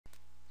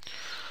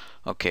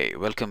Okay,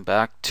 welcome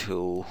back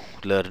to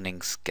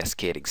learning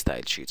cascading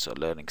style sheets or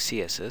learning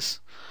CSS.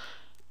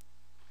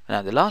 Now,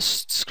 in the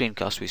last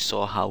screencast we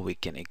saw how we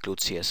can include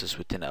CSS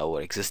within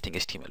our existing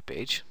HTML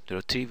page. There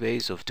are three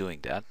ways of doing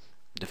that.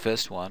 The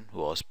first one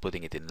was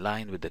putting it in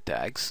line with the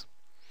tags.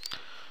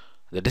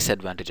 The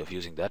disadvantage of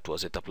using that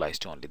was it applies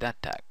to only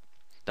that tag.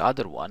 The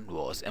other one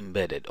was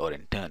embedded or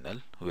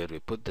internal, where we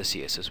put the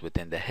CSS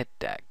within the head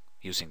tag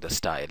using the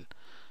style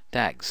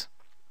tags.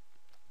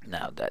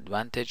 Now, the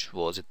advantage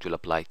was it will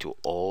apply to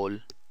all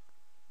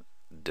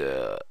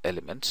the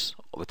elements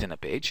within a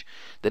page.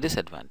 The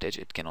disadvantage,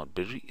 it cannot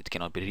be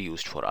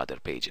reused for other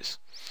pages.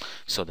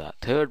 So the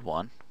third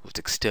one was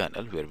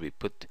external, where we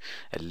put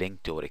a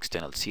link to our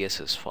external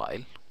CSS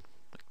file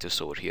like this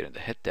over here in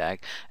the head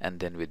tag, and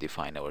then we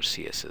define our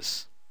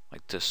CSS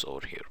like this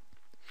over here.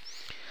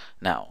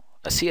 Now,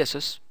 a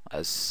CSS,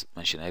 as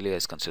mentioned earlier,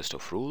 consists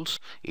of rules.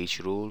 Each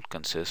rule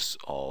consists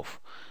of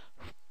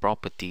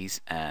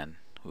properties and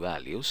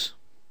values.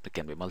 There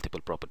can be multiple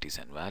properties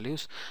and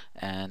values,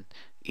 and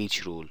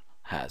each rule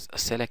has a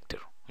selector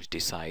which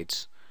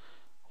decides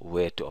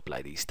where to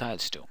apply these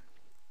styles to.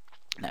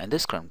 Now, in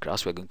this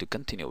screencast we're going to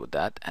continue with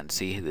that and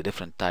see the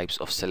different types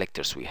of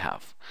selectors we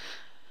have.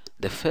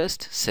 The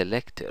first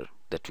selector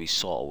that we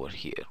saw over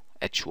here,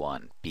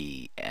 H1,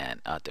 P,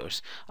 and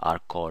others, are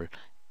called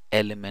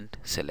element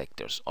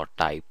selectors or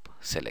type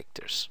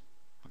selectors.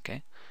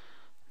 Okay.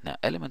 Now,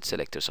 element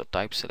selectors or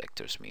type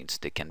selectors means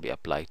they can be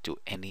applied to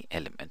any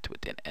element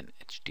within an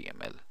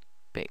HTML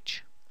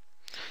page.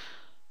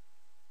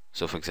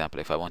 So, for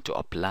example, if I want to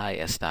apply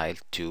a style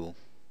to,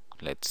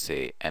 let's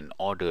say, an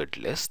ordered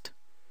list,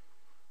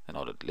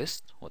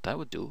 what I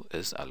would do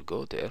is I'll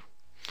go there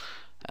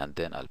and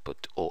then I'll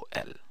put OL.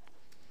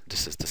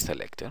 This is the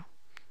selector,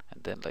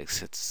 and then like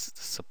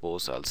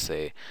suppose I'll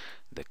say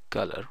the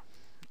color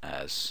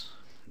as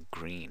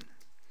green.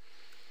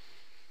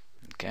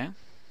 Okay.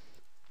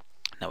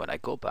 Now when I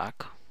go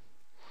back,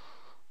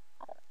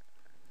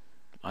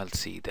 I'll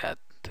see that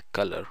the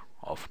color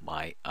of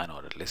my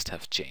unordered list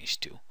have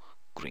changed to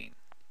green.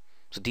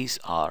 So these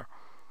are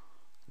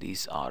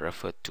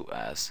referred to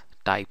as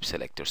type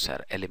selectors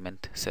or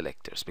element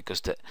selectors,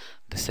 because the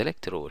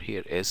selector over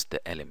here is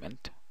the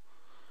element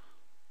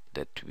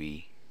that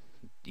we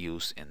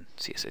use in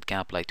CSS. It can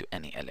apply to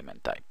any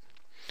element type.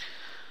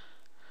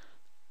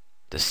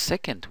 The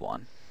second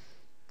one,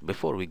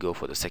 before we go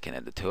for the second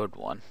and the third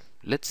one,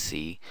 let's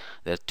see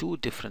there are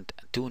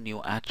two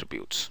new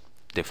attributes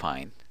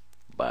defined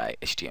by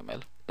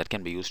HTML that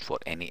can be used for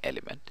any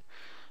element.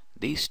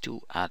 These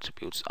two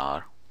attributes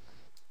are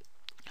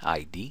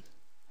ID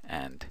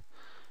and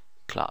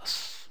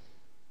class.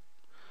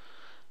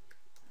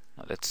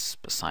 Now let's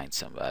assign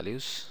some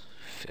values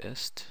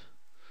first.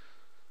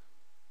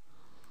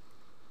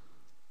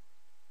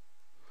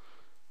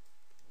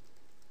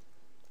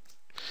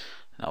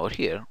 Now over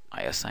here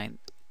I assign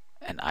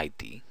an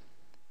ID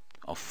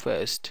of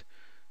first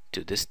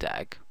to this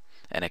tag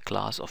and a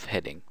class of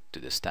heading to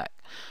this tag.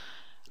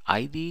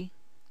 ID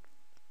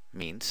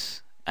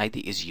means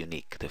ID is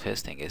unique. The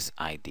first thing is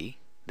ID.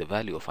 The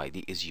value of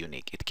ID is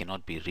unique. It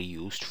cannot be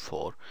reused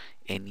for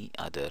any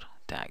other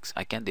tags.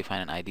 I can define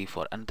an ID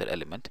for another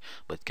element,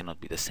 but it cannot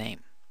be the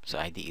same. So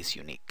ID is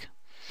unique.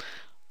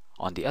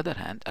 On the other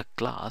hand, a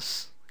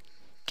class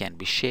can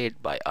be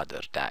shared by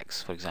other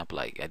tags. For example,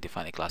 I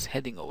define a class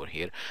heading over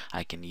here.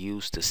 I can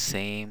use the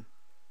same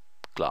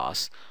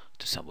class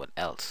to someone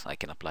else. I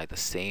can apply the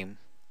same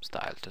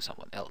style to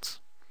someone else.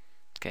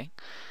 Okay.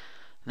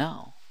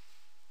 Now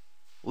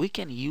we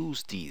can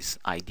use these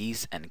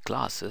IDs and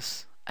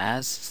classes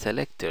as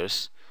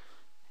selectors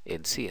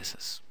in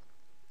CSS.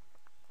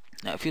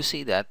 Now if you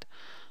see that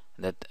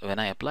when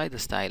I apply the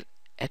style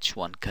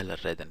H1 color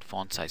red and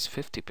font size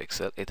 50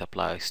 pixel, it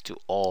applies to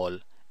all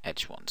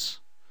H1s.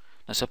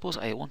 Now suppose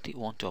I want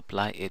to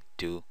apply it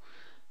to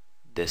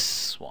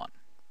this one,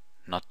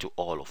 not to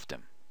all of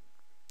them.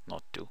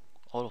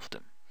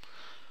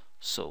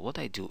 So what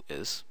I do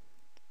is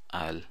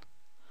I'll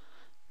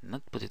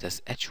not put it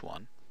as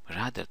H1.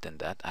 Rather than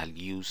that, I'll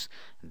use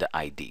the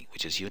ID,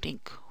 which is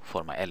unique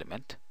for my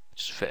element,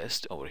 which is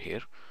first over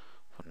here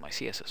from my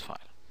CSS file.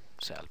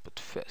 So I'll put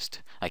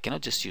first. I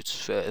cannot just use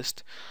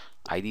first.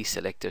 ID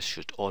selectors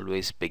should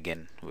always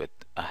begin with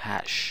a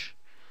hash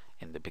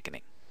in the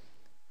beginning.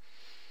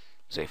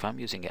 So if I'm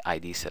using an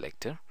ID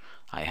selector,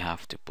 I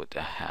have to put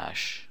a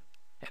hash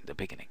in the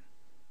beginning.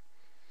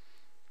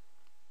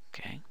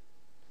 Okay.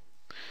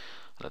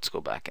 Let's go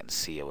back and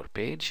see our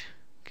page.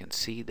 You can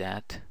see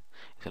that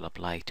it will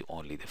apply to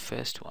only the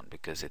first one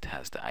because it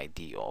has the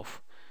ID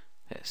of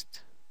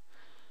first.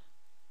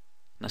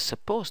 Now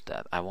suppose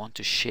that I want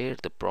to share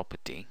the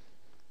property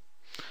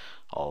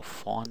of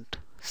font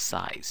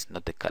size,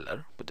 not the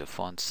color, but the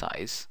font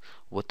size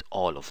with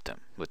all of them,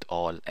 with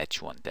all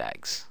H1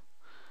 tags.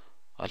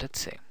 Or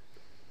let's say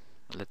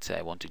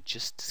I want to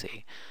just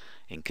say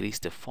increase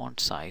the font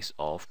size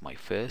of my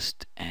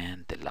first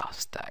and the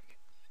last tag,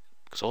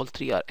 because all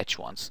three are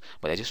H1s,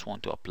 but I just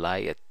want to apply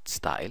a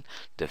style,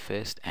 the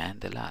first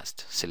and the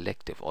last,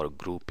 selective or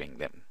grouping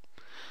them.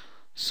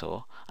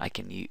 So I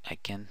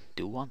can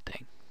do one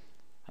thing.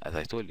 As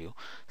I told you,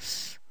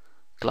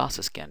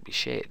 classes can be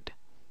shared.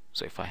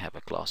 So if I have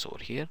a class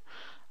over here,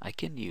 I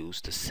can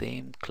use the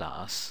same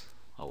class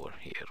over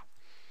here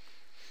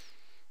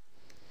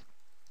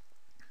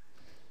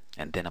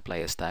and then apply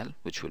a style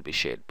which will be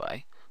shared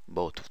by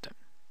both of them.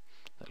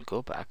 I'll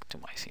go back to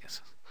my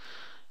CSS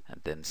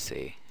and then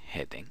say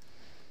heading,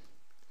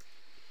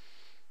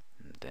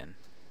 and then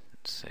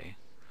say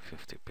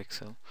 50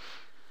 pixel.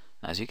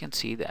 As you can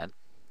see that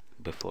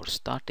before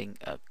starting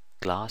a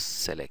class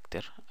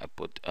selector, I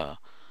put a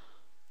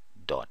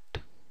dot,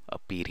 a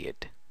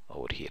period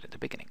over here at the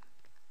beginning.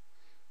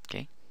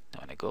 Okay,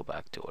 now when I go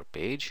back to our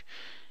page,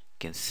 you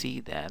can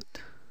see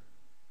that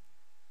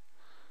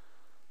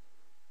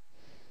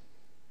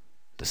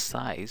the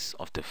size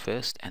of the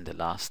first and the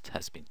last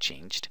has been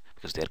changed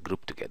because they are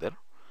grouped together,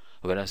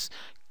 whereas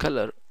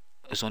color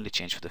is only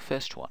changed for the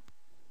first one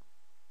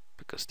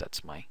because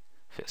that's my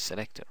first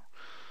selector.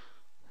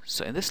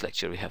 So in this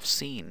lecture we have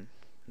seen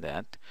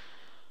that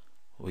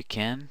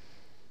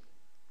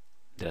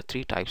there are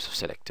three types of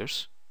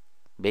selectors,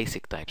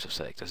 basic types of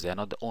selectors. They are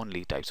not the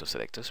only types of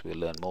selectors. We'll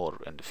learn more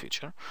in the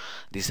future.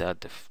 These are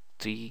the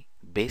three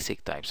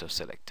basic types of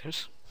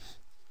selectors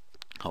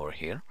over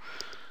here.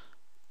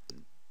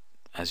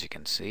 As you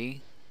can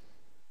see,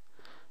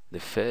 the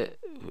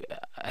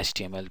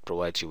HTML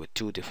provides you with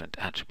two different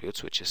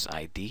attributes, which is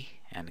ID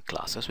and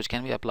classes, which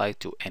can be applied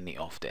to any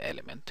of the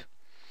element.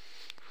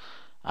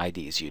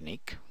 ID is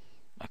unique.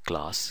 A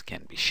class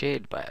can be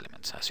shared by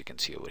elements. As you can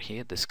see over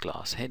here, this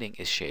class heading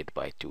is shared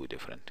by two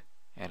different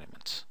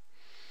elements.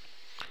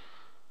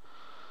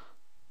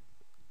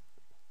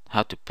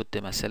 How to put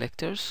them as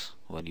selectors?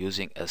 When you're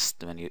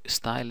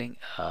styling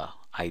a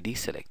ID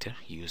selector,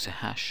 you use a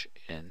hash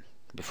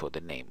before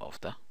the name of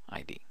the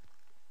ID.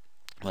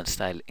 When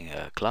styling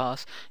a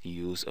class,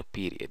 you use a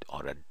period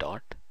or a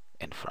dot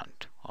in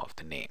front of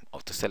the name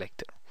of the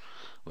selector.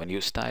 When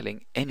you're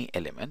styling any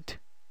element,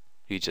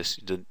 you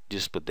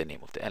just put the name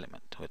of the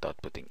element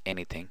without putting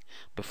anything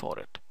before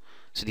it.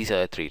 So these are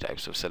the three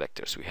types of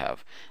selectors. We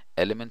have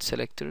element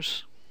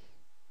selectors,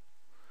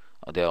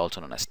 or they are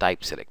also known as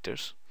type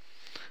selectors.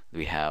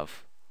 We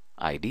have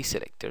ID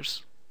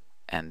selectors,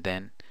 and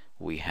then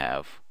we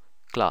have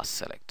class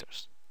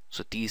selectors.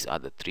 So these are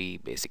the three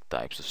basic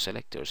types of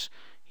selectors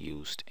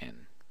used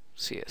in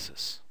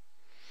CSS.